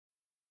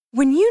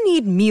When you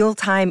need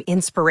mealtime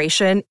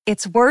inspiration,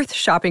 it's worth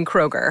shopping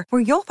Kroger,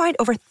 where you'll find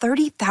over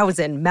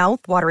 30,000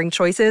 mouth-watering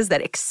choices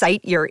that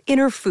excite your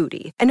inner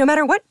foodie. And no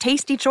matter what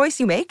tasty choice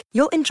you make,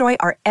 you'll enjoy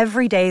our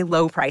everyday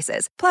low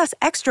prices, plus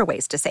extra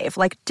ways to save,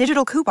 like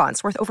digital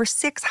coupons worth over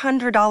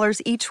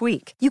 $600 each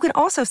week. You can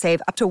also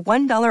save up to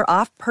 $1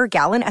 off per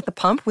gallon at the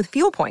pump with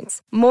fuel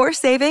points. More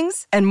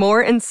savings and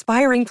more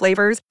inspiring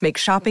flavors make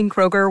shopping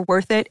Kroger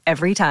worth it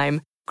every time.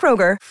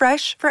 Kroger,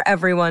 fresh for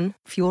everyone.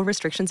 Fuel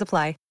restrictions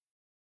apply.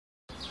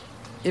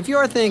 If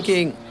you're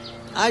thinking,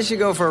 I should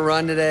go for a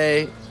run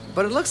today,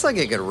 but it looks like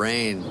it could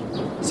rain,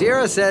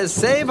 Sierra says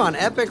save on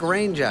Epic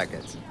rain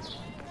jackets.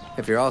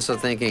 If you're also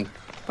thinking,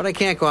 but I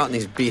can't go out in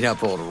these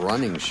beat-up old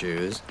running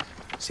shoes,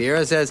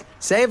 Sierra says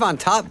save on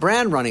top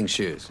brand running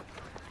shoes.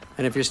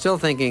 And if you're still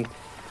thinking,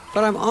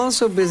 but I'm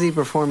also busy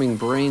performing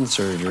brain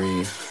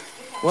surgery,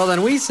 well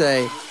then we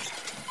say,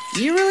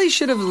 you really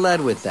should have led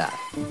with that.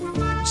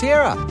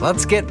 Sierra,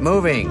 let's get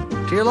moving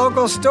to your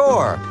local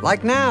store,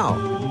 like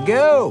now.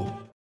 Go!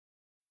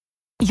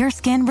 Your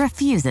skin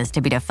refuses to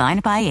be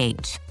defined by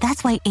age.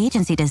 That's why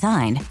Agency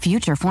designed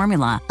Future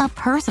Formula, a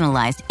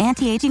personalized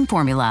anti-aging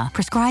formula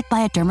prescribed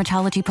by a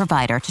dermatology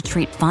provider to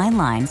treat fine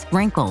lines,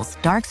 wrinkles,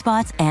 dark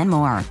spots, and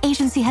more.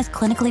 Agency has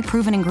clinically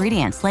proven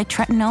ingredients like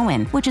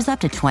tretinoin, which is up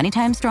to 20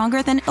 times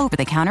stronger than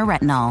over-the-counter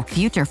retinol.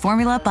 Future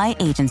Formula by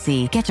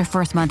Agency. Get your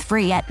first month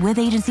free at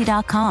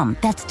withagency.com.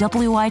 That's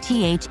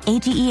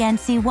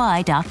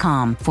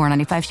WITHAGENCY.com.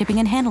 $4.95 shipping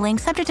and handling,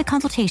 subject to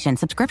consultation.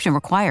 Subscription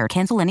required.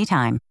 Cancel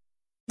anytime.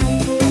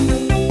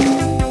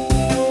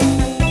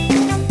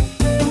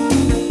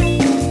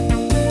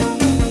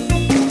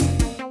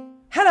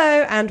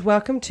 Hello and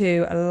welcome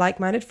to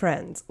Like-Minded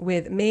Friends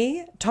with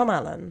me, Tom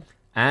Allen.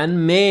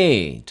 And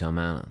me, Tom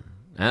Allen.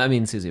 I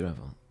mean, Susie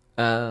Revel.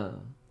 Oh,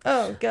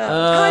 God.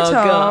 Hi,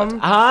 Tom. God.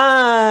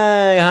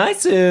 Hi,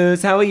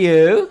 Suze. How are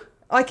you?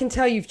 I can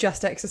tell you've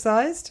just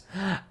exercised.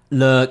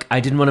 Look, I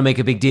didn't want to make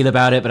a big deal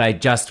about it, but I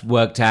just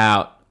worked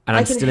out, and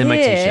I'm still in my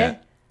t-shirt.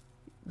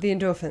 The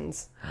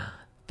endorphins.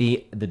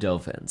 The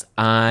dolphins.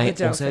 The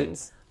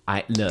dolphins.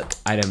 I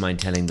don't mind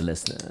telling the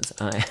listeners.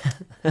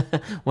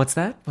 What's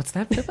that? What's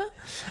that, Pippa?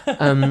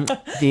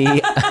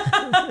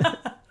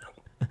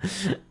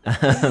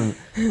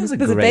 There's a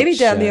baby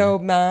down the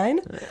old mine.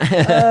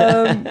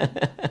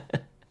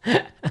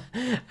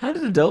 How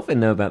did a dolphin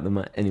know about the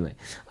mine? Anyway.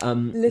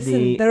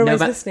 Listen, they're always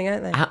listening,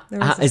 aren't they?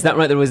 Is that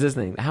right? They're always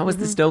listening. How was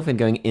this dolphin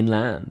going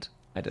inland?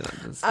 I don't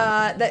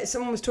understand.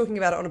 Someone was talking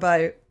about it on a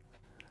boat.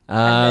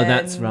 Oh,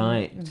 that's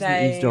right. Just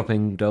an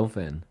eavesdropping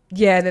dolphin.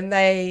 Yeah, then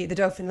the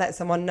dolphin let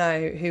someone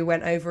know who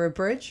went over a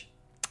bridge.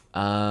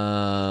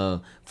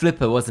 Oh,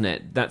 Flipper, wasn't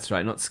it? That's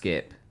right, not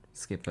Skip.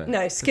 Skipper.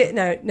 No, Skip.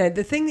 No.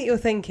 The thing that you're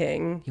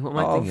thinking. What am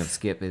I thinking of?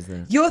 Skip is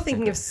the. You're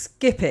thinking of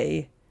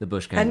Skippy. The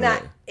bush kangaroo. And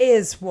that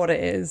is what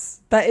it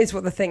is. That is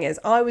what the thing is.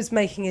 I was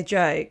making a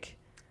joke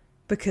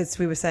because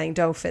we were saying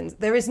dolphins.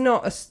 There is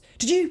not a.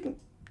 Do you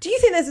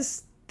think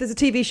there's a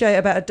TV show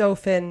about a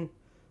dolphin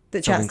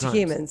that chats to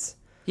humans?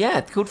 Yeah,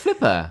 it's called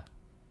Flipper.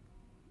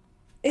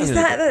 Is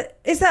that a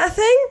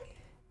thing?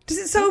 Does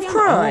it solve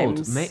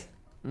crimes?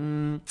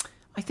 I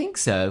think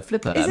so.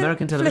 Flipper, Isn't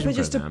American television Flipper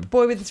just program. a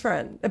boy with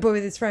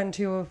his friend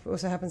who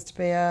also happens to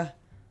be a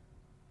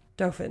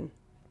dolphin?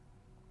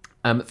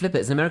 Flipper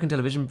is an American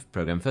television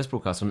program first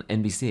broadcast on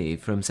NBC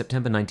from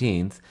September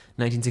 19th,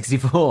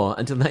 1964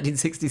 until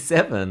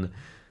 1967.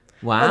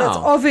 Wow. Oh, that's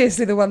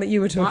obviously the one that you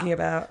were talking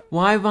about.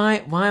 Why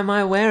am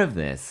I aware of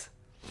this?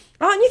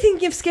 Aren't you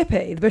thinking of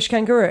Skippy, the bush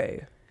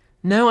kangaroo?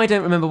 No, I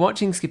don't remember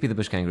watching Skippy the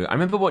bush kangaroo. I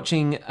remember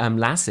watching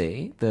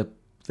Lassie, the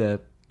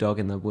dog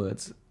in the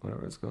woods,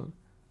 whatever it's called.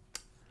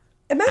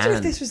 Imagine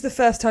if this was the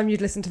first time you'd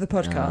listened to the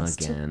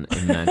podcast. Oh, again,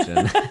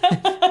 imagine.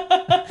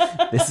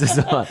 This is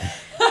what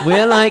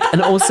we're like,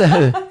 and also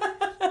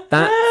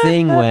that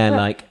thing where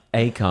like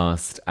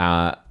Acast,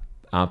 our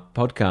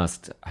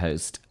podcast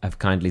host, have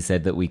kindly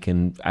said that we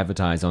can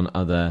advertise on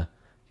other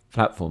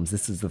platforms.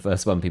 This is the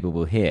first one people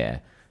will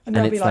hear. And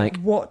they'll be like,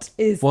 what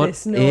is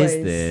this noise? What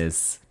is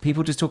this?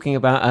 People just talking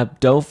about a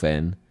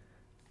dolphin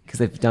because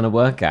they've done a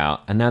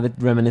workout, and now they're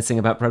reminiscing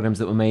about programs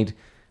that were made,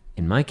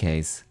 in my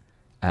case,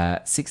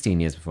 16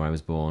 years before I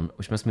was born,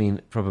 which must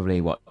mean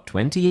probably,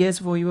 20 years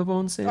before you were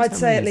born, Suze? I'd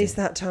say at least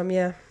that time,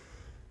 yeah.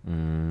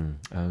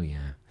 Oh,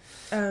 yeah.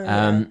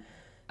 Yeah.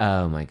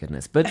 Oh, my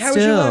goodness. But How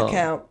still, was your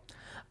workout?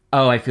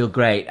 Oh, I feel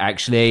great,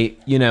 actually.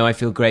 I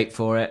feel great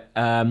for it.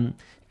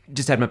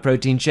 Just had my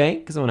protein shake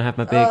because I want to have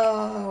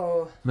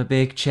my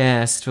big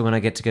chest for when I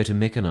get to go to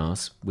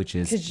Mykonos, which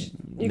is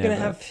you're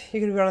gonna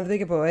be one of the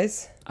bigger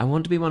boys. I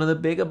want to be one of the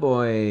bigger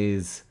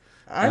boys.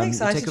 I'm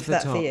excited for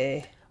that for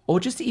you. Or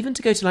just even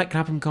to go to like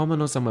Clapham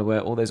Common or somewhere where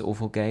all those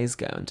awful gays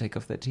go and take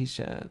off their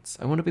t-shirts.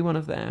 I want to be one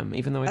of them,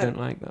 even though I don't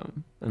like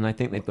them, and I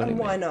think they bully me. And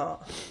why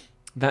not?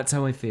 That's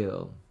how I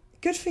feel.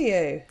 Good for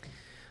you.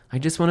 I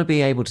just want to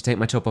be able to take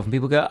my top off and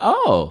people go,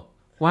 "Oh,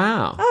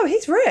 wow! Oh,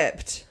 he's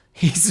ripped."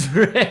 He's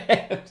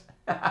ripped.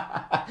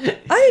 I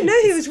didn't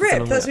know he was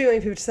ripped. That's what you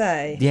want people to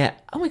say. Yeah.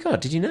 Oh my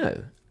God, did you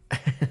know?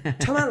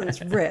 Tom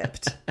Allen's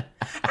ripped.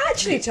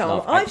 Actually, Tom,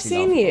 Love, I've actually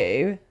seen love.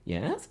 you.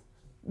 Yes?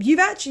 You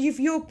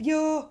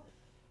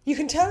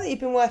can tell that you've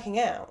been working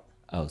out.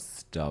 Oh,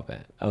 stop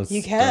it. Oh,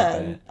 You stop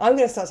can. it. I'm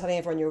going to start telling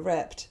everyone you're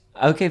ripped.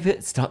 Okay,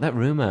 but start that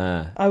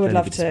rumour. I would That'd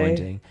love be to.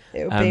 disappointing.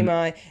 It would be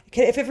my...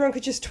 If everyone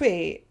could just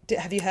tweet,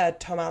 have you heard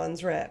Tom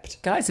Allen's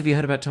ripped? Guys, have you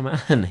heard about Tom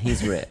Allen?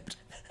 He's ripped.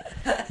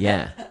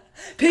 Yeah.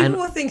 People And-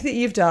 will think that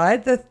you've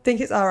died. They'll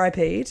think it's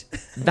RIP'd.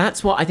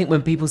 That's what I think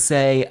when people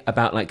say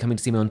about like coming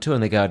to see me on tour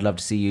and they go, I'd love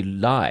to see you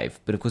live.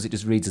 But of course it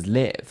just reads as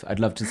live. I'd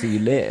love to see you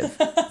live.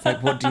 It's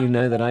like, what do you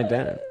know that I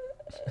don't?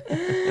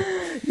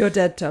 You're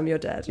dead, Tom. You're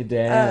dead. You're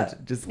dead.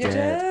 Just You're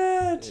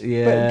dead. dead.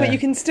 Yeah. But you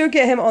can still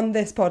get him on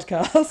this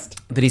podcast.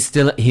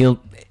 But he'll,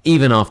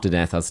 even after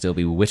death, I'll still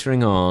be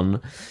wittering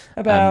on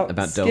About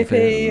Skippy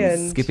dolphins.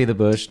 and- Skippy the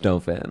bush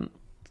dolphin.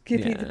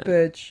 Skippy Yeah. the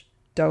Budge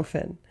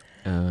dolphin.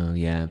 Oh,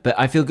 yeah. But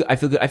I feel good. I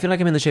feel good. I feel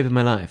like I'm in the shape of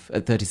my life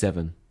at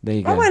 37. There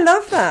you go. Oh, I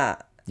love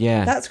that.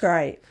 Yeah. That's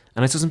great.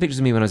 And I saw some pictures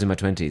of me when I was in my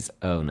 20s.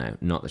 Oh, no.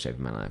 Not the shape of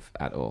my life.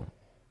 At all.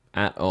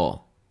 At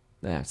all.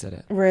 There, I've said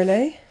it.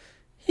 Really?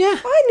 Yeah.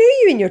 I knew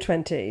you in your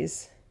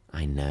 20s.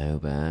 I know,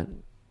 but...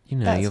 You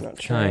know, That's you're not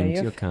true. kind.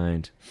 You're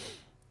kind.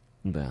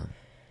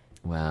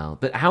 Well.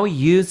 But how are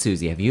you,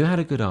 Susie? Have you had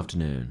a good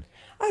afternoon?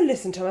 Oh,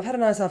 listen, Tom, I've had a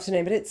nice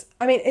afternoon, but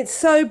it's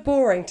so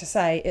boring to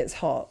say it's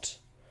hot.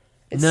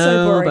 It's No,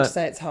 so boring but to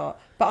say it's hot.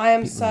 But I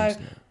am so...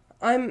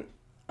 I'm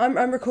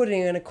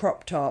recording in a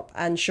crop top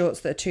and shorts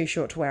that are too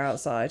short to wear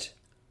outside.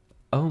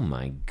 Oh,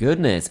 my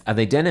goodness. Are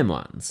they denim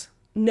ones?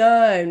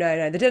 No.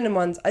 The denim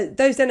ones,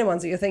 those denim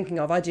ones that you're thinking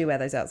of, I do wear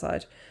those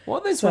outside.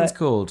 What are those So- ones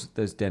called?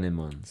 Those denim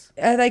ones?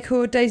 Are they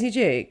called Daisy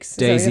Dukes? Is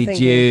that what Daisy you're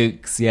thinking?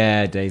 Dukes.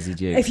 Yeah, Daisy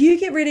Dukes. If you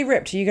get really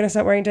ripped, are you going to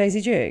start wearing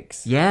Daisy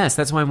Dukes? Yes,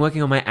 that's why I'm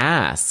working on my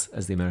ass,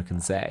 as the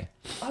Americans say.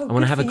 Oh, I want good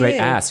to have a for great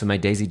you. ass for my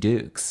Daisy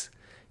Dukes.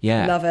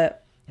 Yeah. Love it.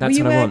 That's Will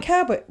you what I wear want.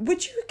 cowboy?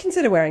 Would you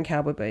consider wearing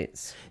cowboy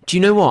boots? Do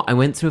you know what? I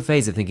went through a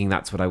phase of thinking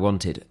that's what I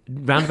wanted.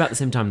 Round about the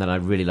same time that I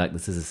really liked the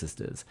Scissor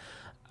Sisters.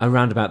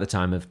 Around about the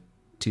time of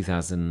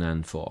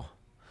 2004.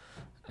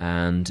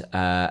 And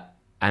that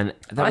I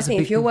was a think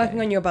big if you're thing.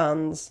 working on your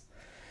buns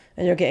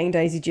and you're getting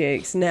Daisy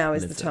Dukes, now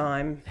is the Listen.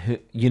 time.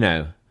 You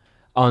know,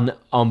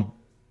 on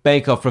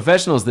Bake Off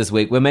Professionals this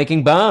week, we're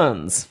making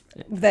buns.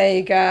 There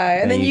you go.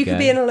 And then you you could go.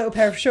 be in a little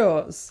pair of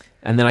shorts.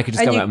 And then I could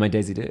just And go you- out in my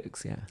Daisy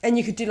Dukes, yeah. And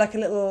you could do like a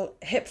little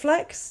hip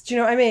flex. Do you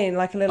know what I mean?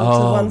 Like a little to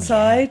Oh, one yeah.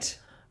 side.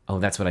 Oh,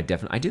 that's what I do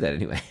that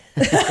anyway.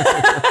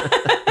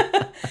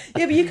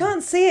 Yeah, but you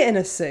can't see it in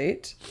a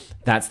suit.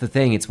 That's the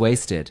thing, it's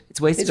wasted.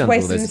 It's wasted It's under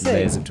wasted all in those a suit.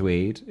 layers of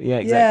tweed. Yeah,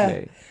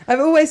 exactly. Yeah. I've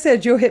always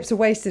said your hips are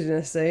wasted in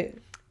a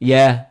suit.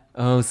 Yeah.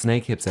 Oh,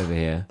 snake hips over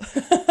here.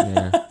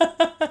 Yeah.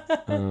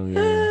 Oh,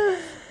 yeah.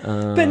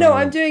 But no,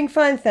 I'm doing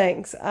fine,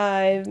 thanks.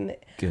 Good.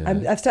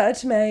 I've started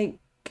to make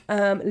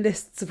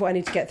lists of what I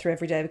need to get through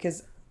every day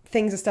because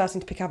things are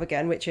starting to pick up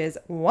again, which is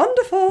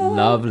wonderful.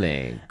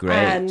 Lovely. Great.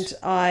 And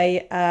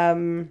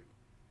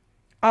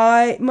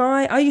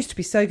I used to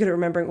be so good at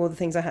remembering all the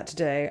things I had to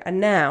do, and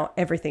now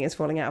everything is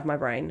falling out of my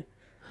brain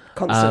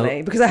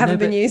constantly because I haven't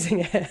been using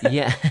it.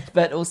 Yeah,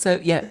 but also,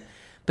 yeah.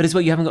 But as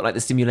well, you haven't got like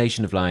the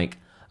stimulation of like,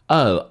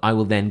 oh, I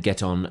will then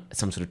get on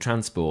some sort of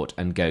transport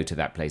and go to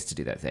that place to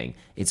do that thing.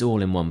 It's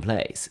all in one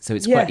place. So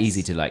it's quite Yes.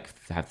 easy to like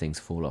have things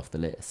fall off the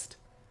list.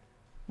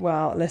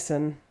 Well,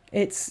 listen,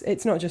 it's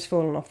not just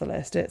fallen off the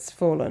list; it's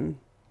fallen,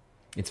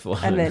 It's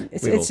fallen. and then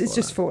it's We've all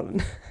just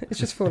fallen. It's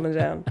just fallen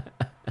down.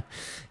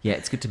 Yeah,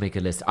 it's good to make a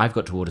list. I've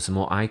got to order some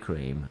more eye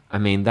cream. I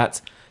mean,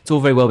 it's all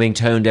very well being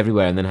toned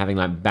everywhere and then having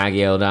like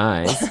baggy old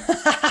eyes.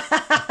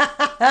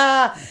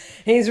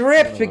 He's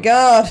ripped, but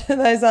God,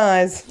 those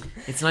eyes.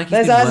 It's like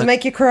Those eyes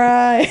make you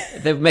cry.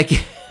 They make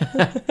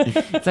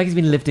it's like he's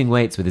been lifting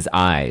weights with his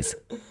eyes.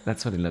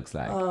 That's what it looks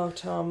like. Oh,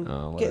 Tom,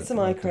 Oh, what get a- some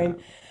eye what a- cream.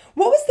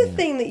 What was the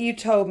thing that you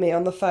told me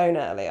on the phone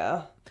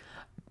earlier?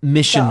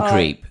 Mission that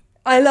creep.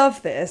 I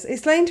love this.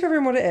 Explain to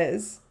everyone what it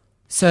is.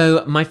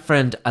 So my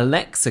friend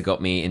Alexa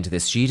got me into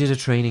this. She did a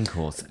training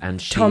course, and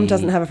Tom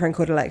doesn't have a friend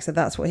called Alexa.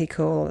 That's what he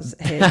calls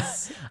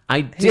his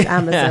I his did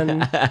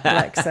Amazon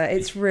Alexa.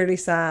 It's really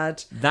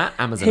sad. that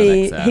Amazon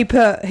He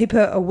Alexa. he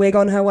put a wig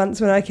on her once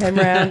when I came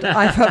round.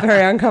 I felt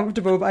very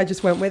uncomfortable, but I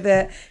just went with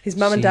it. His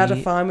mum and dad are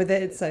fine with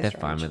it. It's so They're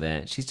strange. fine with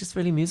it. She's just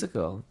really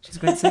musical. She's a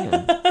great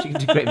singer. She can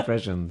do great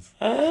impressions.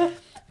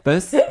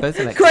 Both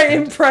Alexa. Great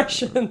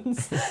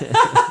impressions. They're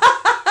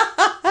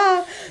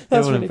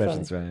That's all really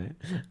impressions, right?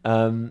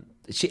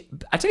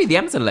 I tell you, the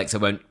Amazon Alexa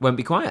won't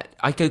be quiet.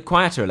 I go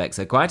quieter,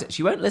 Alexa, quieter.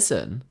 She won't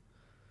listen.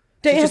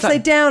 Don't you have just to say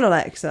like- down,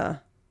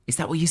 Alexa? Is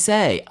that what you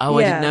say? Oh,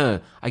 I Yeah. didn't know.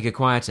 I go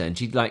quieter, and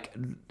she's like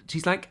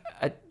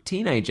a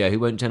teenager who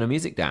won't turn her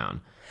music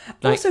down.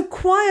 Like, Also,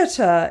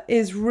 quieter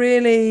is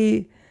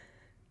really...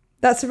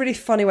 That's a really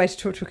funny way to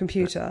talk to a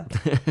computer.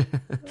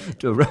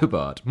 to a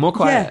robot, more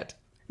quiet.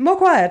 Yeah. More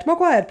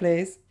quiet,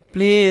 please.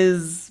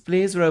 Please,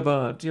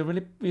 robot. You're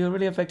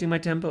really affecting my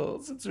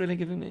temples. It's really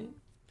giving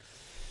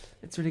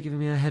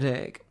me a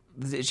headache.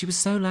 She was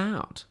so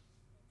loud.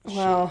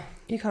 Well,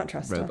 you can't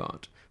trust her.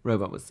 Robot.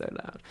 robot was so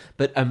loud.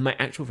 But my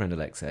actual friend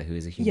Alexa, who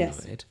is a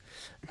humanoid,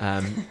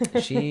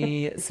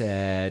 she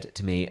said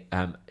to me,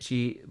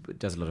 she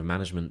does a lot of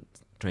management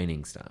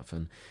training stuff,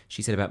 and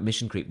she said about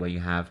mission creep, where you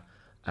have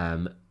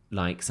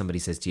like somebody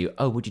says to you,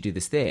 oh, would you do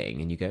this thing?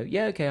 And you go,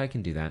 yeah, okay, I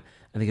can do that.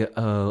 And they go,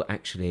 oh,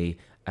 actually,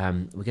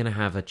 we're going to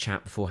have a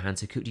chat beforehand,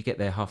 so could you get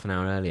there half an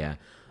hour earlier?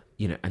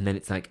 You know, and then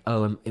it's like,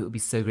 oh, it would be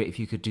so great if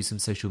you could do some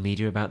social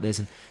media about this.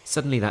 And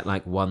suddenly that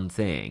like one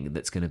thing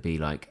that's going to be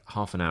like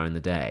half an hour in the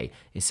day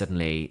is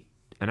suddenly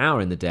an hour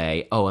in the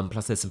day. Oh, and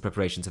plus there's some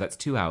preparation. So that's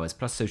 2 hours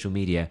plus social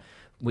media,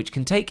 which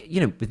can take,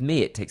 you know, with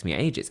me, it takes me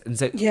ages. And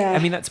so, yeah. I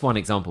mean, that's one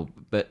example,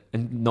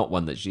 and not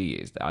one that she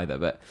used either,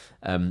 but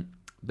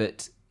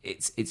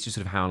it's just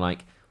sort of how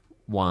like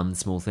one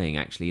small thing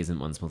actually isn't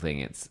one small thing.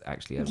 It's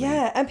actually a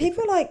yeah. And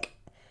people like,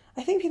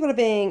 I think people are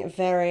being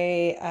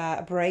very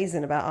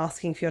brazen about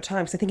asking for your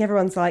time. So I think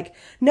everyone's like,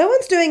 no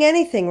one's doing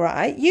anything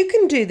right. You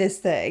can do this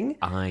thing.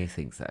 I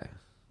think so.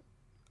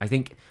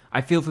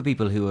 I feel for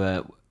people who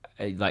are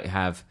like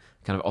have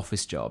kind of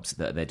office jobs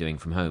that they're doing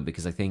from home,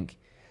 because I think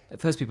at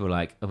first people are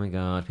like, oh my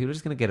God, people are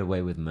just going to get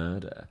away with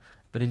murder.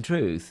 But in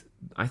truth,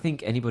 I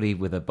think anybody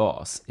with a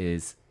boss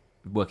is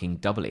working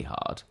doubly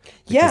hard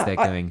because they're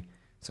going,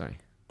 sorry.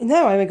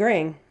 No, I'm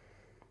agreeing.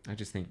 I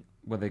just think,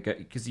 well, they go,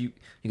 because you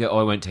go, oh,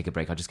 I won't take a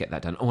break, I'll just get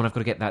that done. Oh, and I've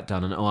got to get that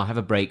done. And oh, I'll have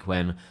a break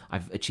when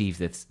I've achieved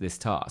this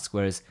task.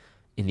 Whereas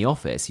in the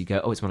office, you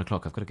go, oh, it's 1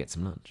 o'clock, I've got to get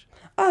some lunch.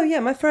 Oh, yeah,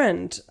 my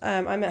friend,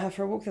 I met her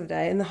for a walk the other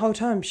day, and the whole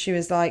time she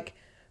was like,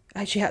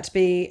 she had to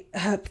be,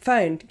 her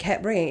phone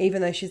kept ringing,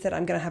 even though she said,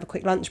 I'm going to have a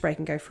quick lunch break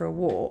and go for a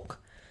walk.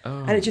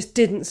 Oh. And it just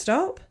didn't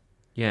stop.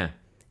 Yeah.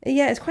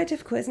 Yeah, it's quite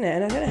difficult, isn't it?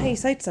 And I don't know how you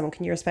say to someone,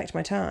 can you respect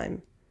my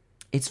time?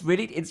 It's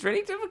really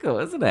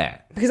difficult, isn't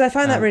it? Because I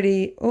find that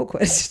really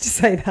awkward to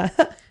say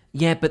that.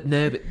 Yeah, but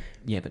no.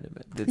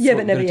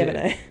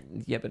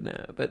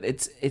 But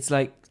it's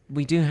like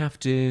we do have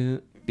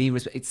to be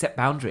set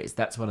boundaries.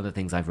 That's one of the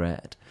things I've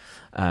read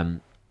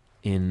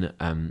in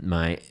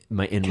my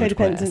inward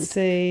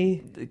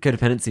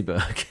codependency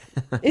book.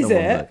 Is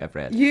it? Book I've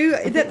read.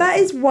 That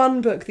is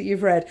one book that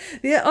you've read.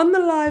 On the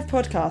live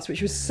podcast,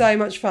 which was so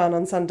much fun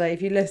on Sunday.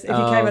 If you came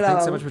along,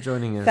 thanks so much for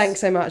joining us.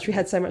 Thanks so much. We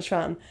had so much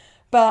fun,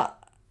 but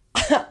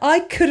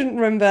I couldn't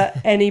remember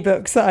any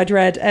books that I'd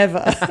read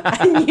ever,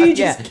 and you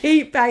just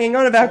keep banging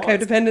on about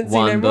codependency.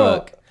 One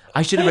book.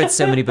 I should have read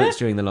so many books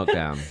during the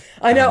lockdown.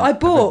 I know. I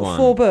bought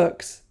 4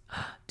 books.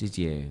 Did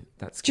you?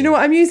 That's. Do you know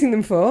what I'm using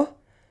them for?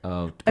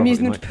 Oh, I'm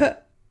using them to put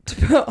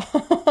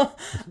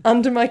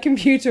under my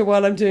computer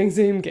while I'm doing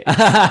Zoom gigs.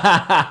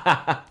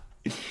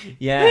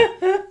 Yeah,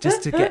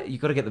 just to you've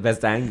got to get the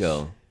best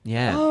angle.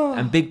 Yeah,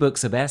 and big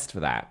books are best for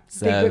that.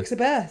 So, big books are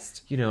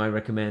best. You know, I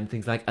recommend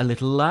things like A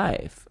Little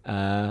Life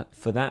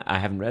for that. I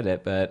haven't read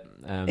it, but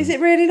is it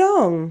really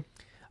long?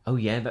 Oh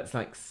yeah, that's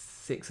like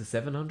 600 or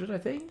 700, I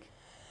think.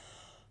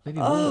 Maybe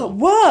more. Oh,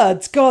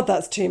 words! God,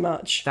 that's too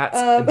much. That's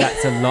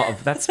a lot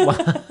of. That's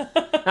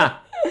why.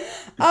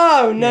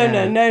 Oh, no.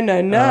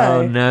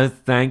 Oh, no,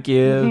 thank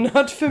you.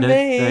 Not for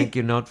me. Thank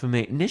you, not for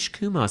me. Nish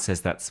Kumar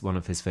says that's one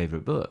of his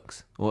favourite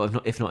books. Or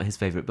if not his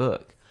favourite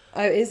book.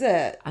 Oh, is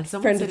it? And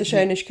friend of the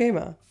show, Nish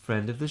Kumar.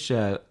 Friend of the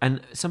show.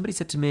 And somebody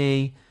said to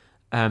me,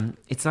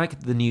 it's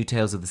like the new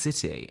Tales of the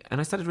City.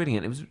 And I started reading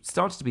it, and it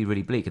started to be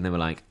really bleak. And they were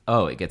like,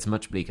 oh, it gets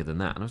much bleaker than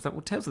that. And I was like,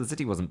 well, Tales of the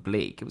City wasn't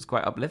bleak. It was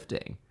quite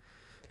uplifting.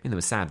 I mean, there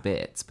were sad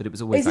bits, but it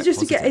was always Is it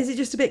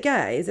just a bit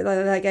gay? Is it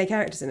like gay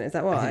characters in it? Is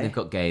that why? I think they've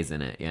got gays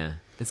in it, yeah.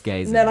 There's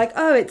gays in they're it. like,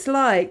 oh, it's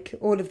like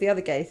all of the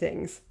other gay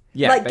things.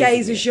 Yeah, like basically.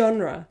 gays as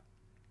genre.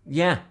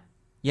 Yeah.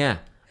 I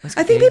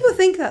think people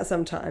think that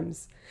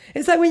sometimes.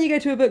 It's like when you go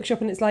to a bookshop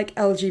and it's like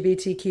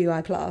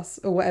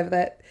LGBTQI+ or whatever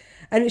that,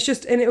 and it's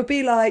just, and it would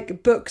be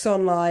like books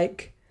on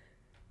like,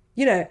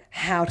 you know,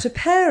 how to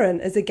parent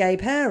as a gay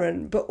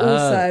parent, but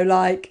also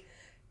like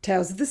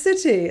Tales of the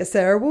City, a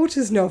Sarah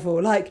Waters novel.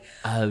 Like,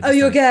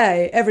 you're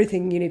gay.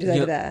 Everything you need is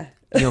over there.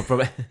 You're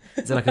probably.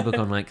 Is it like a book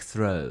on like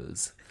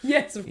throws?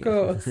 Yes, of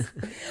course.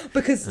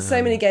 Because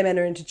so many gay men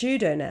are into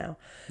judo now,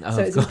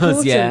 so it's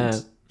important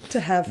to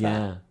have that.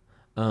 Yeah.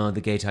 Oh,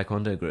 the gay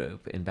taekwondo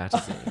group in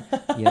Battersea.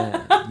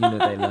 Yeah, you know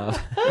they love.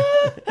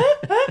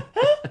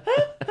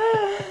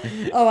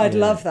 Oh, I'd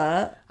love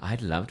that.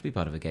 I'd love to be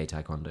part of a gay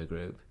taekwondo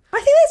group. I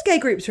think there's gay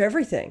groups for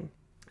everything.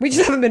 We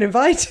just haven't been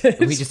invited.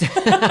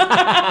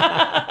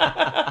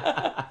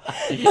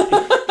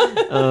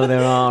 Oh,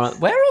 there are.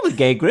 Where are all the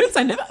gay groups?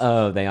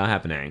 Oh, they are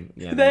happening.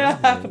 Yeah, they are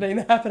happening.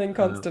 They're happening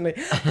constantly.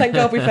 Thank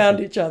God we found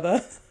each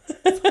other.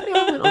 Somebody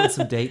I went on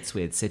some dates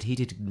with said he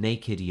did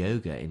naked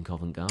yoga in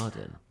Covent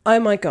Garden. Oh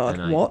my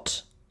God,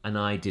 what? And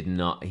I did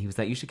not. He was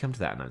like, you should come to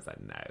that. And I was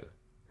like, no.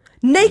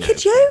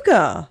 Naked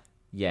yoga?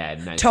 Yeah,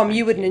 no. Tom,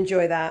 you wouldn't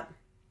enjoy that.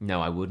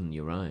 No, I wouldn't.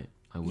 You're right.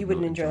 You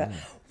wouldn't enjoy that.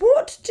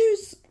 What do...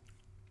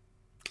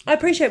 I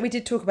appreciate we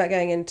did talk about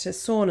going into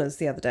saunas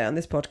the other day on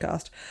this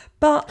podcast,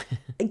 but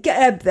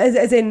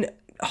as in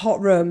hot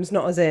rooms,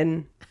 not as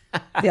in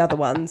the other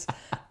ones.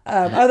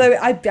 Although,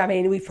 I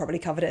mean, we've probably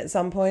covered it at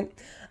some point.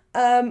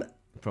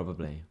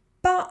 Probably.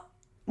 But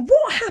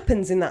What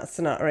happens in that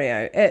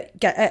scenario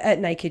at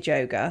naked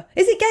yoga?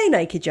 Is it gay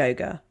naked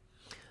yoga?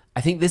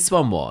 I think this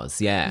one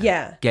was, yeah.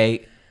 Yeah.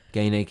 Gay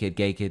naked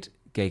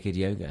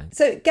yoga.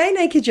 So gay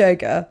naked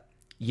yoga,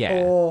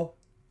 Yeah. or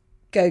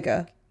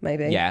Goga,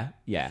 maybe. Yeah.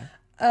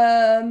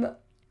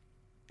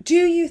 Do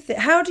you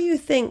how do you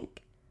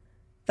think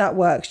that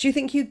works? Do you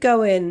think you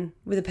go in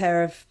with a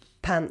pair of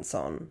pants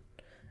on,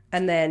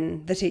 and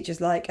then the teacher's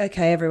like,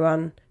 "Okay,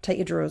 everyone, take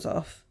your drawers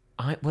off"?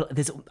 I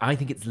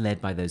think it's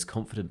led by those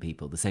confident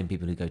people, the same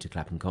people who go to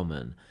Clapham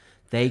Common.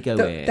 They go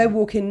in. They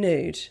walk in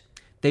nude.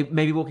 They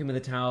maybe walk in with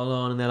a towel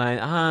on, and they're like,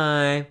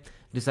 "Hi,"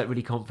 just like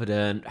really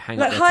confident. Hang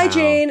Like, up their "Hi, towel.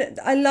 Jean.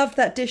 I love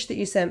that dish that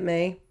you sent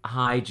me."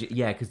 Hi,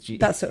 yeah, because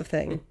That sort of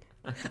thing.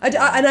 And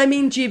I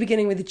mean G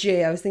beginning with a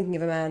G. I was thinking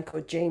of a man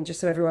called Gene,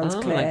 just so everyone's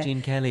clear. like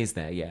Gene Kelly's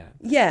there, yeah.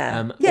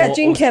 Yeah. Or-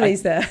 Gene or-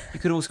 Kelly's there.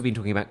 You could also be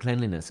talking about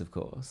cleanliness, of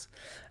course.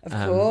 Of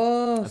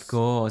course. Of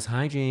course.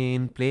 Hi,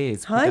 Jean.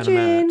 Please. put Hi, down a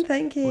mat Jean.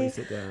 Thank before you. you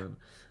sit down.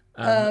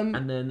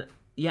 And then,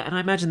 yeah, and I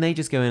imagine they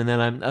just go in and they're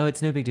like, "Oh,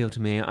 it's no big deal to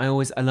me. I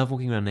love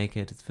walking around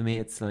naked. For me,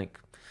 it's like,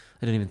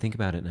 I don't even think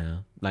about it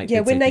now." Like,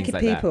 Yeah, they'd we're say things naked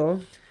like that.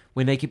 people.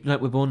 We're naked, like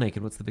we're born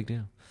naked. What's the big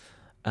deal?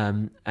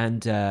 And It's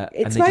and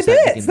they my just, like,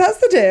 bits. begin- That's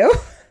the deal.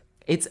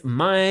 It's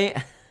my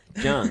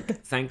junk.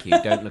 Thank you.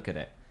 Don't look at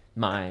it.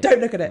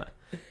 Don't look at it.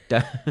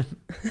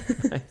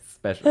 My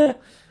special.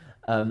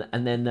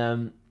 And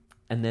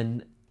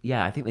then,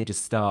 yeah, I think they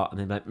just start and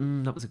they're like,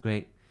 that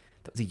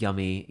was a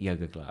yummy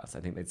yoga class. I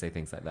think they'd say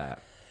things like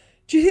that.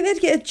 Do you think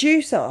they'd get a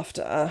juice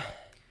after?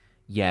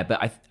 Yeah,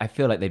 but I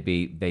feel like they'd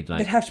They'd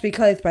like, have to be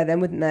clothed by then,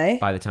 wouldn't they?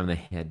 by the time they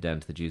head down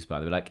to the juice bar,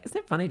 they'd be like, "Isn't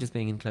it funny just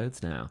being in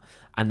clothes now?"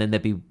 And then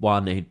there'd be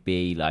one who'd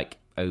be like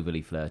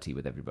overly flirty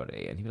with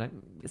everybody, and he'd be like,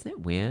 "Isn't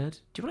it weird?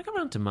 Do you want to come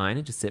around to mine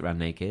and just sit around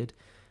naked?"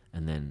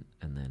 And then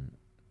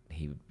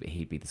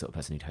he'd be the sort of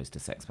person who'd host a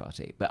sex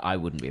party, but I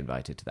wouldn't be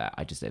invited to that.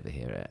 I just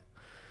overhear it.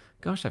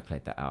 Gosh, I've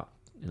played that out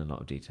in a lot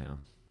of detail.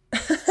 I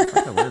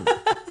think I win.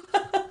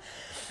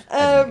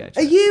 I didn't get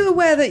Are it. you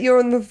aware that you're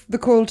on the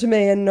call to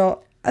me and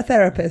not a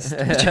therapist?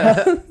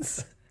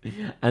 Chance?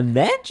 And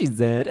then she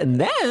said, and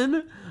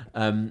then,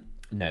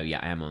 no, yeah,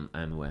 I am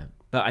aware,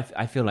 but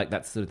I feel like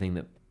that's the sort of thing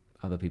that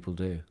other people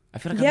do. I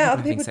feel like Yeah,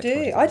 other other people sex do.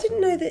 parties I are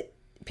didn't know that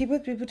people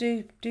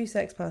do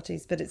sex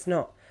parties, but it's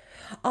not.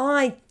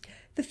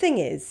 The thing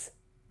is,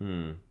 I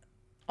mean,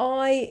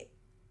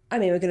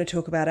 we're going to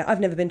talk about it. I've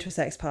never been to a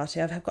sex party.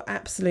 I've got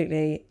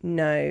absolutely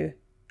no.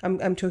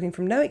 I'm talking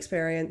from no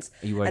experience,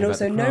 Are you worried and about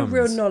also the no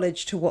real crumbs?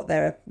 knowledge to what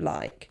they're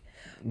like.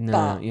 No,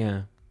 But-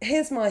 yeah.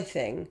 Here's my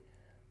thing: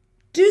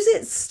 does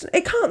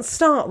it can't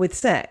start with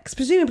sex?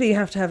 Presumably, you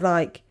have to have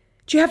like.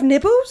 Do you have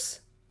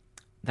nibbles?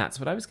 That's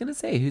what I was going to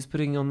say. Who's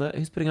putting out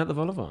the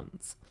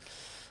vol-au-vents?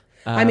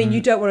 I mean, you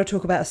don't want to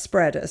talk about a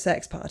spread at a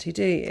sex party,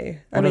 do you?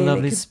 What I mean, a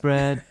lovely it could-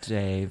 spread,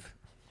 Dave.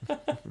 I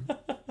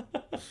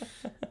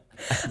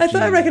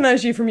thought I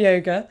recognised you from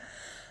yoga.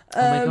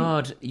 Oh my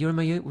god, you're in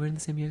we're in the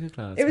same yoga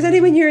class. It was only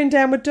when you were in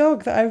Downward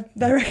Dog that I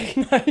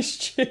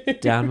recognised you.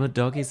 Downward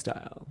doggy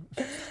style.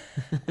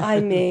 I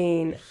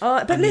mean,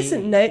 but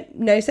listen,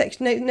 no sex,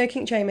 no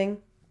kink shaming.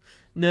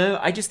 No,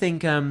 I just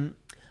think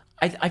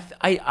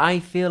I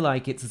feel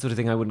like it's the sort of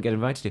thing I wouldn't get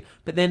invited to.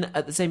 But then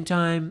at the same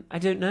time, I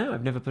don't know.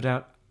 I've never put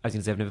out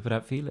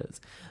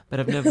feelers, but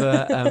I've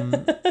never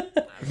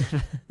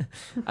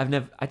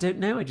I don't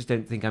know. I just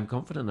don't think I'm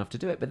confident enough to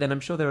do it. But then I'm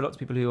sure there are lots of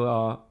people who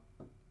are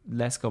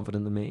less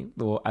confident than me,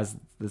 or as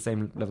the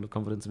same level of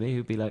confidence as me,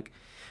 who'd be like,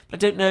 but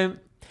I don't know.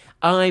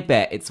 I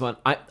bet it's one.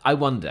 I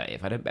wonder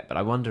if I don't bet, but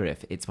I wonder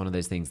if it's one of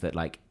those things that,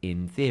 like,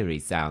 in theory,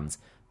 sounds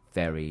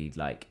very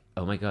like,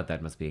 oh my god,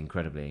 that must be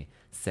incredibly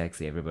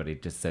sexy. Everybody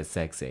just says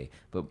sexy,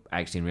 but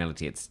actually, in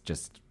reality, it's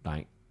just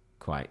like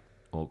quite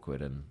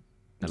awkward and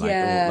like,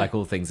 Yeah. like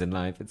all things in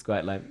life, it's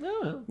quite like, oh,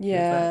 well, there's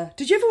Yeah. that.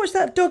 Did you ever watch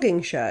that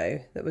dogging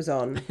show that was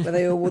on where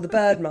they all wore the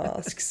bird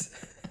masks?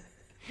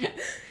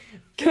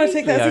 Can I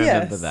take that as a I yes?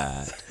 remember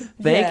that.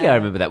 Vaguely, Yeah. I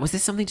remember that. Was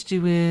this something to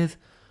do with?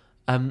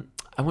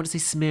 I want to say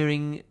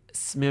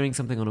smearing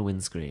something on a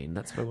windscreen.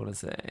 That's what I want to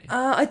say.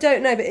 I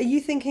don't know, but are you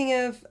thinking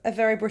of a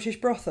very British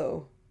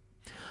brothel?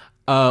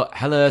 Oh,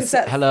 hello, 'Cause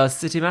that's- hello,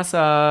 city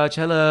massage.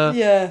 Hello.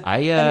 Yeah.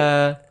 I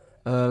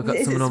got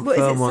Is someone it- on what is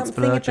phone it wants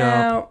something blowjob.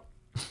 about?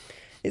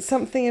 It's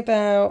something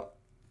about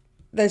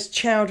there's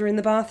chowder in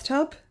the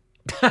bathtub.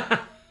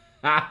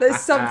 There's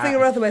something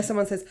or other where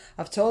someone says,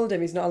 "I've told him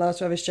he's not allowed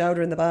to have his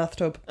chowder in the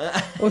bathtub,"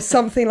 or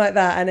something like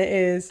that, and it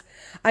is.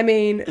 I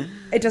mean,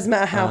 it doesn't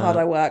matter how hard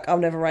I work. I'll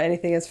never write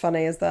anything as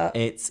funny as that.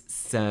 It's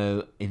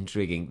so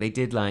intriguing. They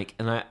did like,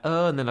 and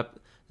then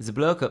there's a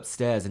bloke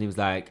upstairs, and he was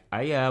like,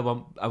 I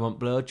want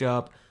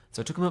blowjob.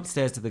 So I took him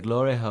upstairs to the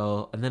glory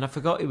hole, and then I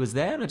forgot he was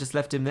there, and I just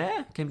left him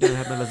there. Came down and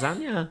had my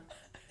lasagna.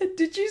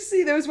 Did you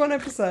see there was one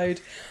episode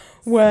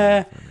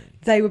where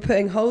they were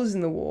putting holes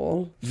in the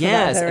wall? For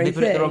Yes, that and they very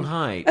put it at the thing. wrong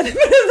height. And they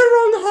put it at the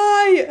wrong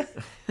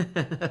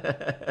height.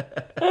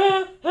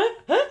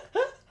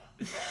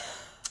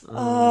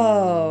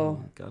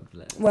 Oh. God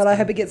bless. Well, I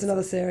hope it gets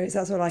another series.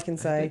 That's all I can I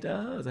hope say. it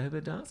does. I hope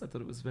it does. I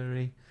thought it was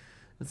very,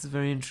 That's a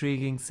very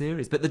intriguing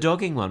series. But the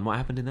dogging one, what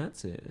happened in that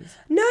series?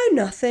 No,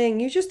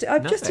 nothing. I'm just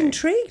Nothing.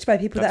 intrigued by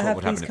people That's that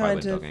what have would these happen if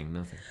I kind went of. dogging.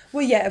 Nothing.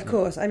 Well, yeah, of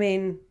course. I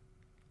mean,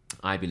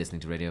 I'd be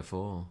listening to Radio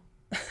 4.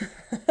 That's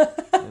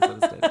what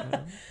it's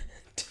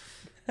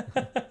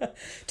doing.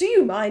 do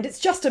you mind?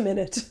 It's just a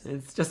minute.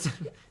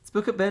 It's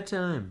book at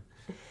bedtime.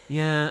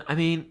 Yeah, I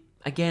mean,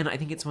 again, I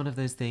think it's one of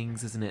those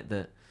things, isn't it,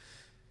 that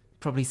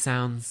probably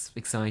sounds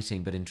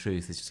exciting, but in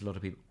truth, it's just a lot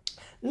of people.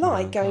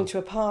 Like going to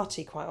a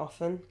party quite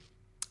often.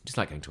 Just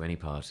like going to any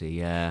party,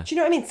 yeah. Do you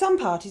know what I mean? Some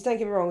parties, don't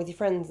get me wrong, with your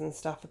friends and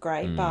stuff are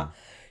great, Mm. but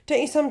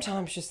don't you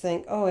sometimes just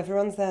think, oh,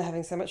 everyone's there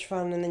having so much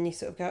fun, and then you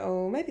sort of go,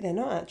 oh, maybe they're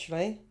not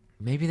actually.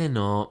 Maybe they're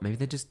not. Maybe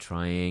they're just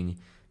trying.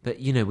 But,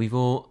 you know, we've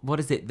all... What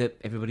is it that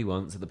everybody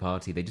wants at the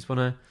party? They just want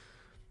to...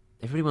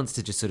 Everybody wants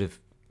to just sort of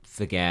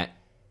forget.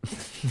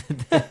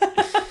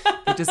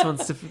 They just want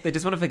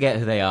to forget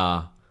who they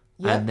are.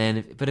 Yep. And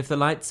then... But if the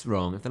light's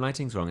wrong, if the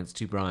lighting's wrong, it's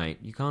too bright,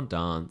 you can't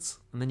dance.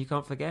 And then you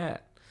can't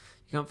forget.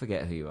 You can't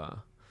forget who you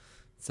are.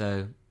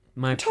 So...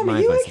 Tom, my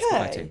are you advice is okay?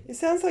 fighting. It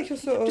sounds like you're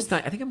sort of... Just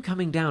like, I think I'm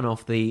coming down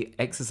off the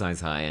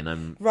exercise high and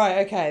I'm...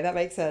 Right, okay, that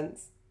makes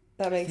sense.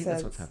 That I makes think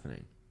sense. that's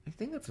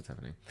what's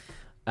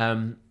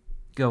happening.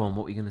 Go on,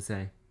 what were you going to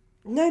say?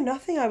 No,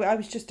 nothing. I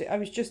was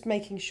just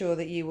making sure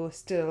that you were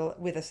still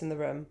with us in the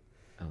room.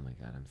 Oh my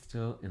God, I'm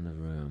still in the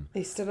room.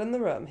 He's still in the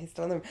room.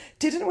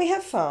 Didn't we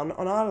have fun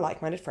on our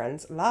Like-Minded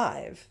Friends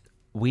live?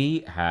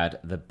 We had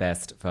the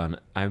best fun.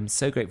 I'm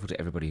so grateful to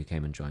everybody who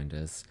came and joined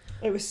us.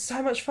 It was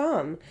so much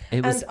fun.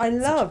 It was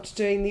and I loved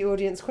doing the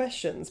audience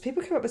questions.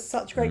 People came up with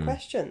such great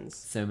questions.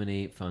 So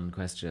many fun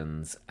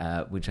questions,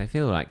 which I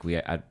feel like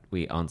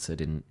we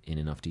answered in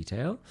enough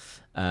detail.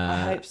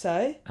 I hope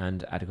so.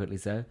 And adequately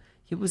so.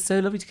 It was so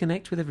lovely to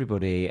connect with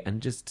everybody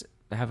and just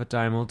have a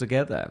time all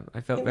together.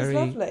 I felt It was very...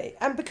 lovely.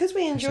 And because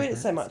we enjoyed it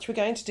so much, we're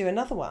going to do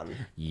another one.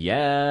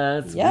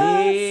 Yes,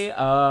 Yes. we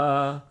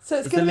are. So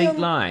it's Is the gonna be link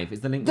on- live? Is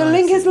the link The live?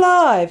 link is Suze?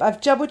 live.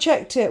 I've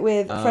double-checked it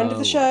with a friend of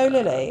the show,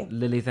 Lily.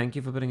 Lily, thank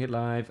you for putting it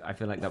live. I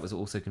feel like that was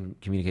also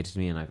communicated to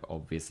me, and I've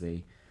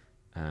obviously...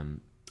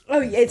 Oh,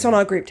 yeah, it's on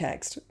our group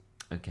text.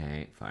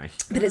 Okay, fine.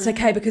 But it's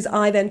okay because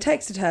I then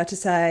texted her to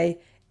say,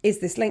 is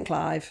this link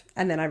live?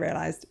 And then I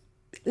realised,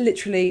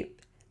 literally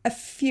a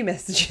few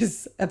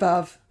messages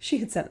above, she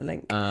had sent a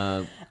link.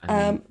 I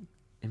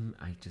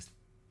mean,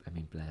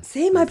 bless.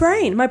 See, my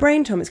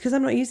brain, Tom, it's because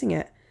I'm not using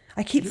it.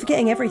 I keep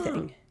forgetting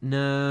everything.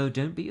 No,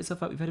 don't beat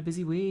yourself up. You've had a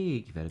busy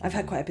week. I've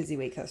had quite a busy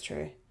week, that's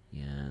true.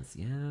 Yes.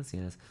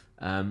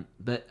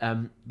 But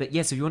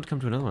yes, if you want to come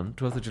to another one,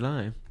 12th of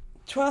July.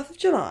 12th of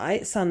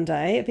July,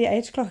 Sunday, it'll be at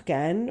 8 o'clock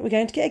again. We're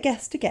going to get a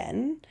guest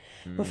again.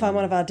 We'll find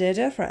one of our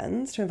dear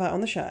friends to invite on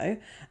the show.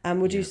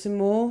 And we'll do some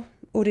more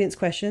audience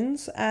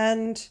questions.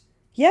 And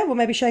yeah, we'll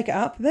maybe shake it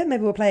up a bit.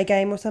 Maybe we'll play a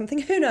game or something.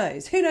 Who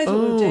knows? Who knows what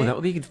we'll do? Oh, that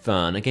would be good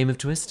fun. A game of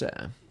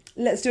Twister.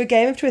 Let's do a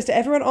game of Twister.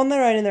 Everyone on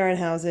their own in their own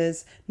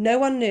houses. No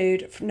one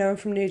nude. No one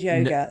from Nude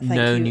Yoga.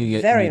 Thank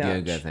you very nude much.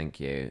 yoga, thank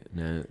you.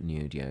 No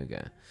nude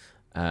yoga.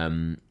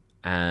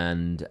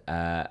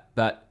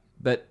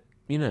 But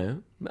you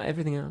know,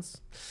 everything else.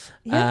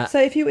 Yeah.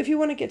 So if you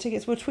want to get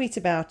tickets, we'll tweet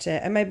about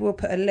it, and maybe we'll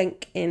put a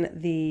link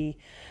in the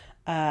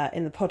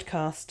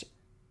podcast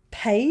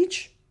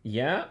page.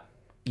 Yeah.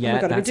 Oh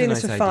my God, I've been doing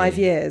this for 5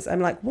 years. I'm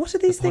like, what are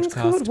these things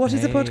called? What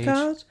is a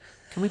podcast?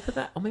 Can we put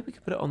that? Or maybe we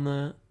could put it on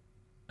the...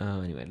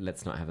 Oh, anyway,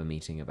 let's not have a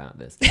meeting about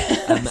this.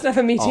 Let's have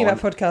a meeting about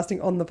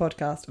podcasting on the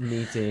podcast.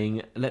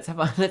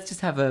 Let's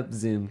just have a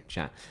Zoom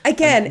chat.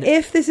 Again,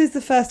 if this is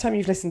the first time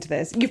you've listened to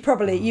this,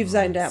 you've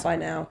zoned out by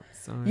now.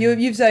 Sorry.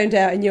 You've zoned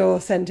out and you're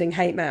sending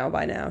hate mail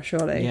by now,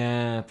 surely.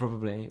 Yeah,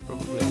 probably.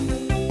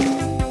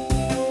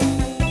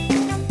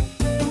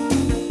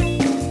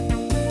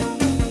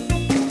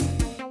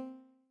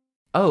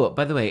 Oh,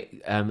 by the way,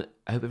 I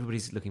hope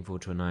everybody's looking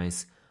forward to a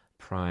nice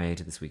Pride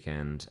this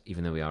weekend,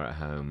 even though we are at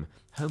home.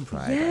 Home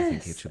Pride, I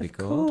think it should be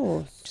called.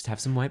 Course. Just have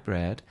some white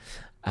bread,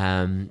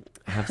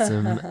 have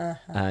some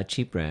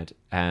cheap bread,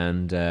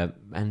 and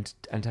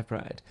have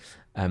Pride.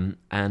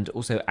 And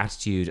also,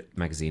 Attitude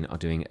magazine are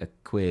doing a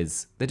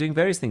quiz. They're doing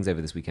various things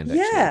over this weekend.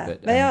 Actually, Yeah,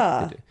 but, they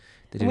are. They're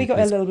And we doing got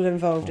a quiz little bit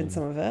involved in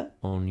some of it.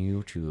 on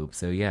YouTube.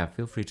 So yeah,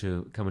 feel free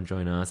to come and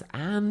join us.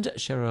 And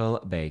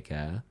Cheryl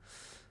Baker,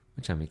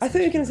 which I'm excited I thought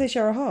you were going to about. say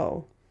Cheryl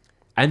Hole.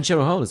 And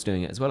Cheryl Hole is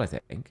doing it as well, I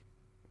think.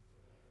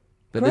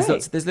 But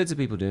Great. there's loads of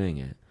people doing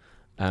it.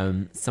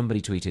 Somebody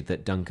tweeted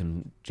that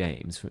Duncan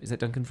James, is that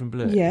Duncan from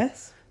Blue?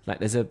 Yes. Like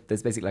there's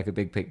basically like a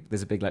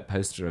big like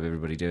poster of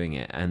everybody doing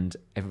it, and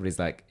everybody's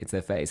like, it's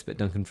their face, but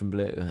Duncan from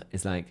Blue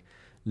is like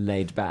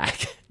laid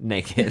back,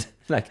 naked.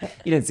 Like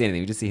you don't see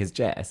anything, you just see his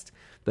chest.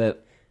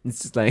 But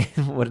it's just like,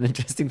 what an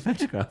interesting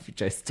photograph you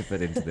chose to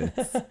put into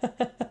this.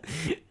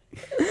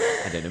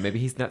 I don't know.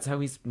 Maybe that's how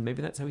he's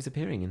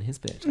appearing in his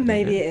bit. I don't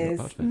Maybe know. it Not is.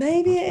 part of it.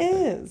 Maybe Not part it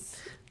of it.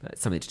 is. But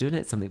something to do in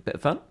it. Something a bit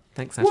of fun.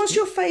 Thanks. What's Ashley.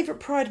 your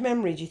favourite Pride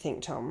memory, do you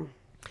think, Tom?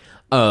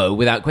 Oh,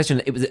 without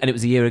question. It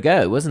was a year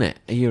ago, wasn't it?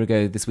 A year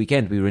ago this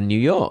weekend, we were in New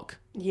York.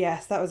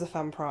 Yes, that was a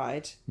fun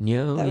Pride.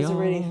 New That was York.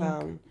 really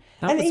fun.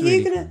 That and was are really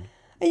you gonna? fun.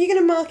 Are you going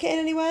to mark it in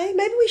any way?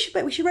 Maybe we should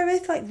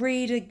both like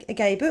read a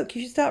gay book.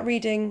 You should start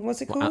reading.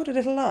 What's it called? A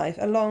Little Life.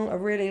 A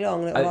really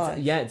long little life.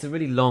 It's a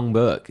really long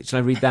book. Should I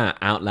read that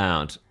out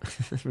loud?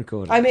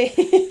 Record it. I mean, I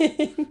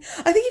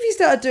think if you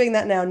started doing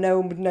that now, no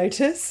one would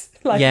notice.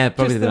 Like, Yeah,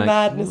 probably just the like,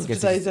 madness "Oh, of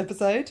guess today's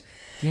episode.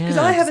 Yeah, Because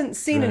I just haven't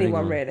seen dragging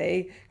anyone on.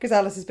 really. Because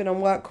Alice has been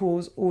on work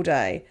calls all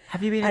day.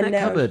 Have you been And in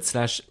that now-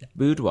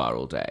 cupboard/boudoir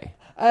all day?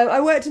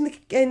 I worked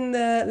in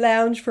the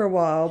lounge for a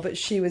while, but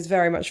she was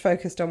very much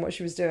focused on what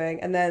she was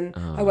doing. And then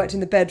I worked in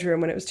the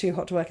bedroom when it was too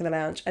hot to work in the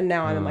lounge. And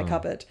now I'm in my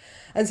cupboard.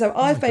 And so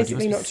I've God, you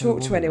basically must be not so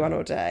talked to warm anyone then.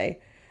 all day.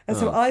 And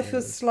so I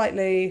feel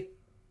slightly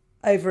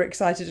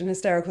overexcited and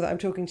hysterical that I'm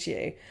talking to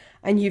you.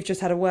 And you've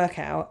just had a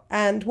workout.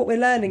 And what we're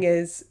learning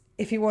is,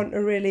 if you want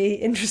a really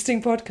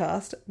interesting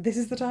podcast, this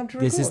is the time to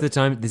record. This is the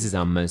time. This is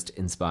our most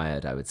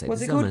inspired, I would say. What's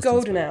This it is our called? most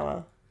Golden inspired.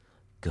 Hour.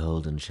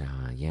 Golden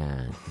shower,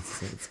 yeah,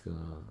 that's what it's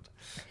called.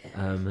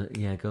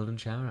 Golden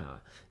shower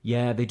hour.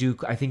 Yeah, they do.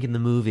 I think in the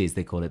movies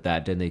they call it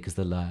that, don't they? Because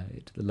the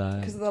light.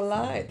 Because of the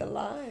light.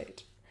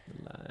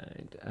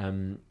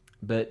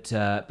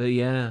 But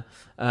yeah,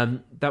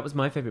 that was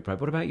my favourite Pride.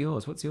 What about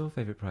yours? What's your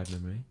favourite Pride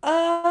memory?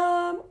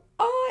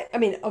 I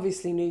mean,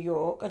 obviously New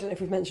York. I don't know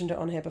if we've mentioned it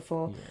on here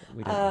before. Yeah,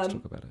 we don't like to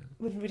talk about it.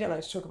 We don't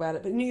like to talk about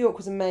it, but New York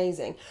was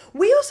amazing.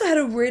 We also had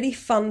a really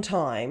fun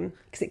time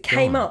because it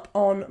came up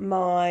on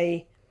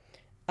my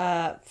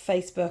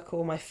Facebook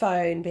or my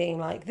phone being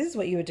like, this is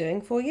what you were doing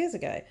 4 years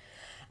ago.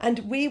 And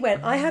we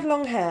went, I had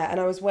long hair and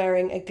I was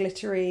wearing a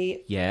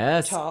glittery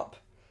Yes. top.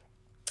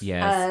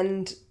 Yes.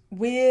 And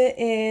we're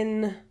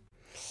in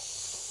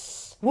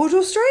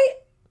Wardour Street?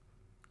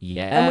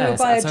 Yes. And we were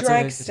by a outside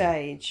drag of-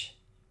 stage.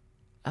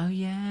 Oh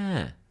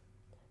yeah.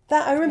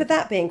 I remember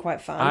that being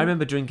quite fun. I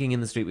remember drinking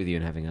in the street with you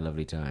and having a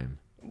lovely time.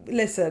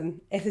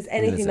 Listen, if there's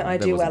anything Listen, that I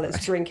that do wasn't well, it's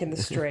right. drink in the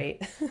street.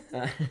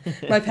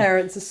 My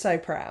parents are so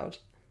proud.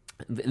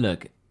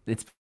 Look,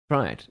 it's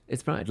Pride.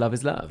 It's Pride. Love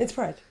is love. It's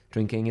pride.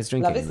 Drinking is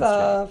drinking. Love is in the street.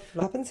 love.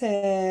 What happens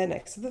here,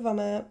 next to the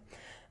vomit.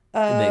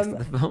 Next to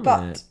the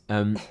vomit.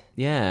 But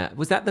yeah.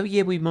 Was that the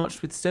year we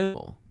marched with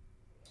Stonewall?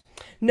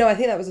 no, I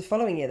think that was the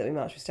following year that we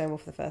marched with Stonewall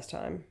for the first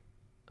time.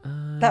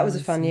 That was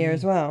a fun year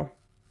as well.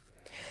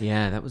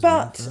 Yeah, that was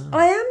But really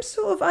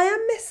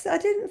fun. I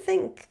didn't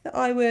think that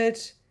I would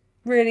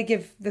really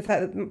give the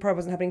fact that Pride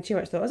wasn't happening too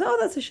much thought. I was like, oh,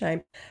 that's a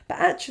shame. But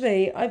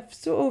actually,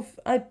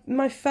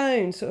 my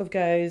phone sort of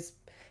goes,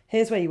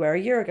 here's where you were a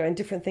year ago and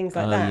different things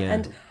like that. yeah.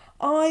 And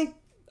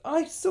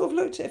I sort of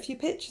looked at a few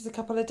pictures a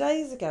couple of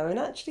days ago and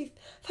actually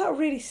felt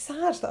really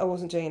sad that I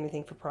wasn't doing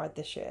anything for Pride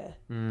this year.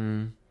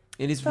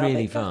 It is Felt a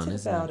really bit fun, gutted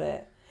isn't about it?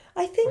 it.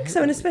 I think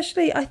so, and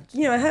especially I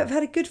have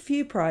had a good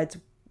few Prides,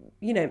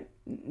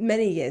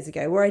 many years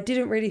ago where I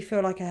didn't really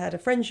feel like I had a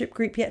friendship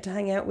group yet to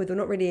hang out with, or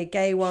not really a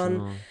gay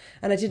one,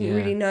 and I didn't Yeah.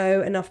 really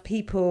know enough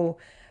people.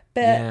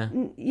 But Yeah.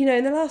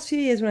 in the last few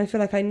years, when I feel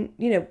like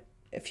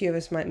a few of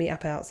us might meet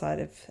up outside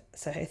of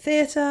Soho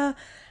Theatre,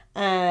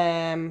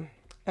 and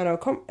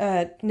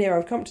near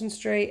Old Compton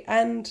Street,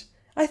 and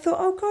I thought,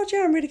 oh god,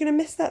 yeah, I'm really going to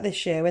miss that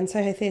this year when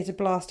Soho Theatre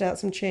blast out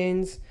some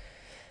tunes.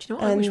 Do you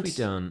know what I wish And- we'd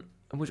done?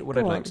 What Go I'd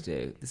on. like to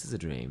do. This is a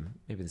dream.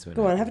 Maybe this won't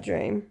Go on, happen. have a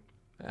dream.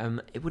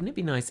 Wouldn't it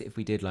be nice if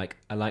we did like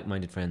a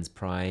like-minded friends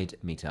Pride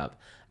meetup,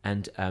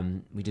 and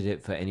we did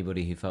it for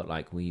anybody who felt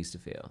like we used to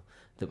feel,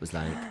 that was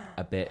like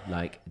a bit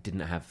like didn't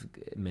have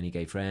many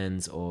gay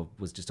friends, or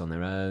was just on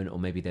their own, or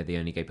maybe they're the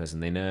only gay person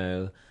they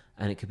know,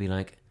 and it could be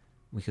like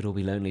we could all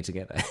be lonely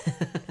together.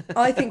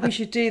 I think we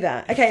should do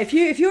that. Okay, if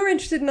you're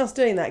interested in us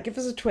doing that, give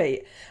us a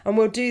tweet and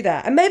we'll do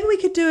that. And maybe we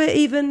could do it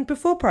even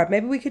before Pride.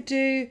 Maybe we could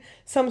do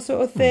some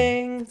sort of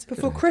thing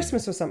before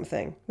Christmas or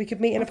something. We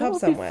could meet in a pub That would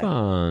somewhere. be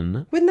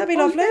fun. Wouldn't that be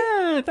lovely?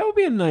 Yeah, that would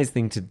be a nice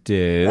thing to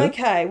do.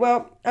 Okay,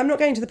 well, I'm not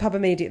going to the pub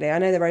immediately. I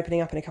know they're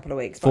opening up in a couple of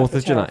weeks. but I 4th feel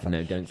of July. terrified.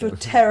 No, don't Feel go.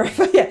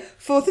 terrified. Yeah,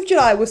 4th of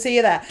July. We'll see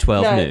you there.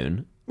 12 No.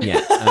 noon. Yeah.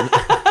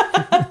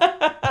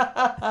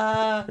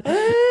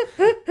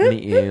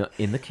 Meet you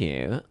in the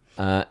queue.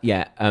 But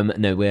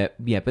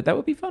that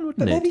would be fun, wouldn't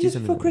But it? maybe To do just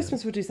something before like that.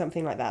 Christmas we'll do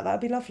something like that. That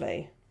would be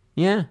lovely.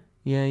 Yeah.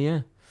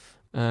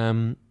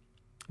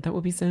 That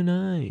would be so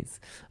nice.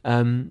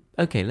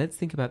 Okay, let's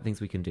think about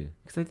things we can do,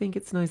 because I think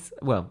it's nice,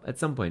 well, at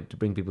some point, to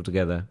bring people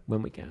together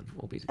when we can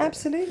all be together.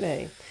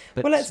 Absolutely.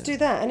 But, Well, let's do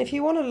that. And if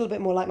you want a little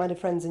bit more like-minded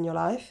friends in your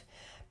life,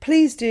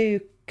 please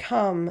do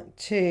come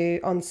to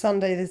on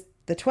Sunday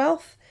the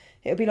 12th.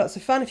 It'll be lots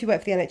of fun. If you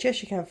work for the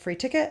NHS, you can have a free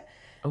ticket.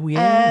 Oh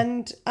yeah.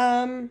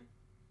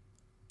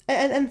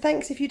 And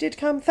thanks if you did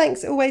come.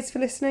 Thanks always for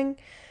listening.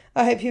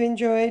 I hope you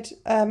enjoyed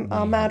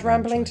our mad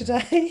rambling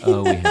today.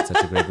 Oh, we had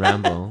such a great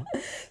ramble.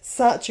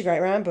 Such a great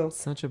ramble.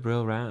 Such a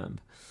brill ramb.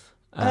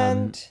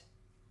 And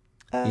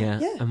yeah.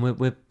 And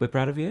we're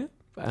proud of you.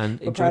 And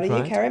we're enjoy proud of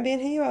Pride. you, Karen, being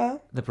who you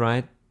are. The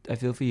pride I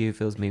feel for you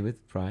fills me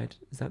with pride.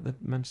 Is that the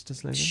Manchester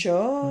slogan?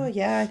 Sure,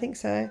 yeah, I think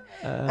so.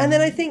 And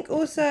then I think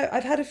also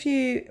we've had a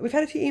few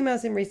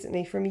emails in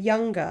recently from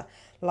younger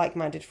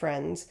like-minded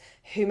friends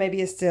who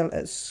maybe are still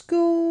at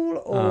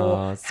school or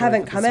Oh, sorry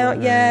haven't for come this out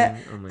one. yet.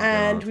 Oh my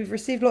And God. we've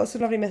received lots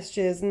of lovely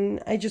messages,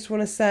 and I just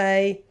want to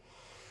say,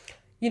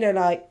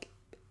 like,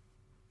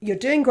 you're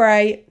doing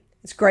great.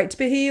 It's great to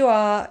be who you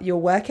are.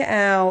 You'll work it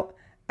out.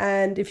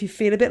 And if you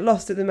feel a bit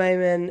lost at the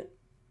moment,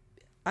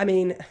 I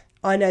mean,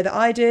 I know that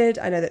I did.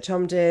 I know that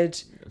Tom did.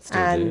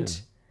 Still do.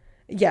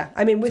 Yeah,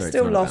 I mean, we're Sorry,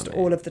 still it's not lost about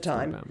me. all of the It's not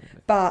time. about me.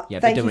 But Yeah,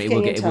 thank but you don't for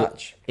worry, getting in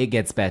touch. it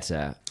gets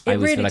better. It I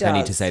always really feel like I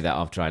need to does. say that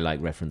after I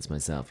like reference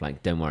myself.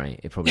 Like, don't worry,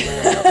 it probably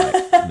won't end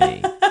up like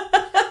me.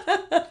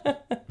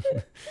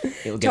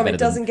 It'll get Tom, better it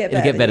doesn't than, get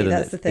it'll better get than better you. than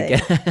That's the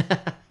this.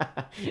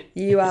 thing.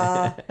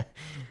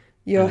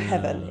 You're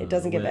heaven. It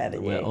doesn't get better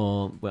than We're you.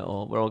 all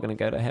going to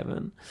go to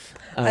heaven.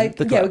 We're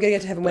going to go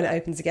to heaven when it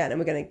opens again, and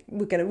we're going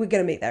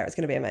to meet there. It's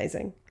going to be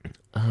amazing.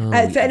 For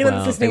anyone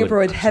that's listening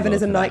abroad, heaven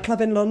is a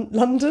nightclub in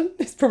London.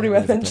 It's probably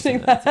worth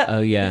mentioning that. Oh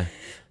yeah,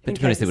 but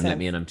to be honest, they case wouldn't let it's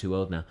me in. I'm too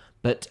old now.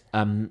 But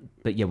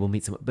yeah, we'll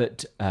meet someone.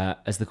 But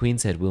as the Queen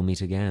said, we'll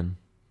meet again,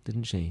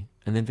 didn't she?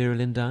 And then Vera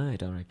Lynn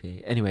died.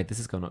 R.I.P. Anyway, this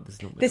has gone on.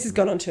 This has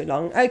gone on too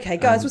long. Okay,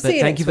 guys, we'll see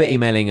you thank next you for week.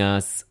 emailing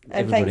us. And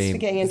Everybody, thanks for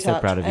getting in so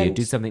touch. proud of you. And-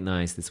 Do something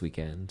nice this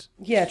weekend.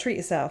 Yeah, treat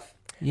yourself.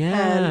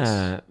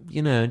 Yeah,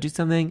 do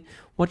something.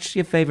 Watch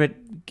your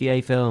favourite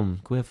gay film,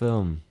 queer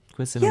cinema.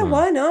 Yeah,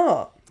 why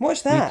not?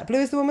 Watch that. Blue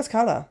is the Warmest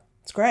Colour.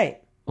 It's great.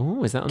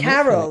 Oh, is that on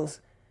Carol. Netflix?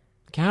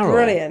 Carol.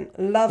 Brilliant.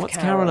 Love What's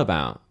Carol. Carol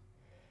about?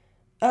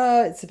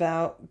 Oh, it's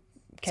about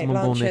Kate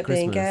Someone born near Blanchett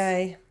being Christmas.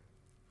 gay.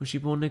 Was she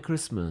born near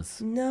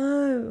Christmas?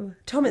 No.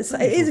 Tom, it is a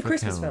unusual for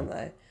Christmas Carol. film,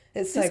 though.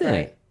 It's so Is great.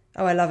 it?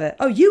 Oh, I love it.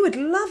 Oh, you would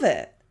love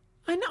it.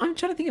 I know. I'm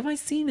trying to think if I've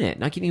seen it.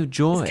 Now giving you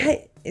joy.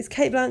 It's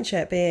Kate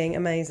Blanchett being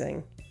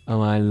amazing. Oh,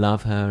 I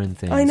love her and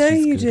things. I know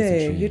She's you good, isn't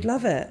do. she? You'd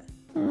love it.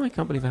 Oh, I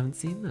can't believe I haven't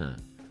seen that.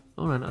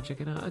 All right, I'll check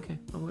it out. Okay,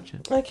 I'll watch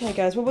it. Okay,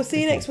 guys. Well, we'll see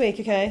you next week,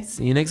 okay?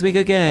 See you next week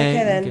again.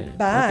 Okay, then.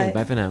 Bye. Okay,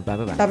 bye for now. Bye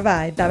bye bye.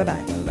 Bye-bye. Bye-bye. Bye bye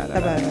bye. Bye-bye.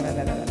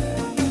 Bye-bye. Bye-bye.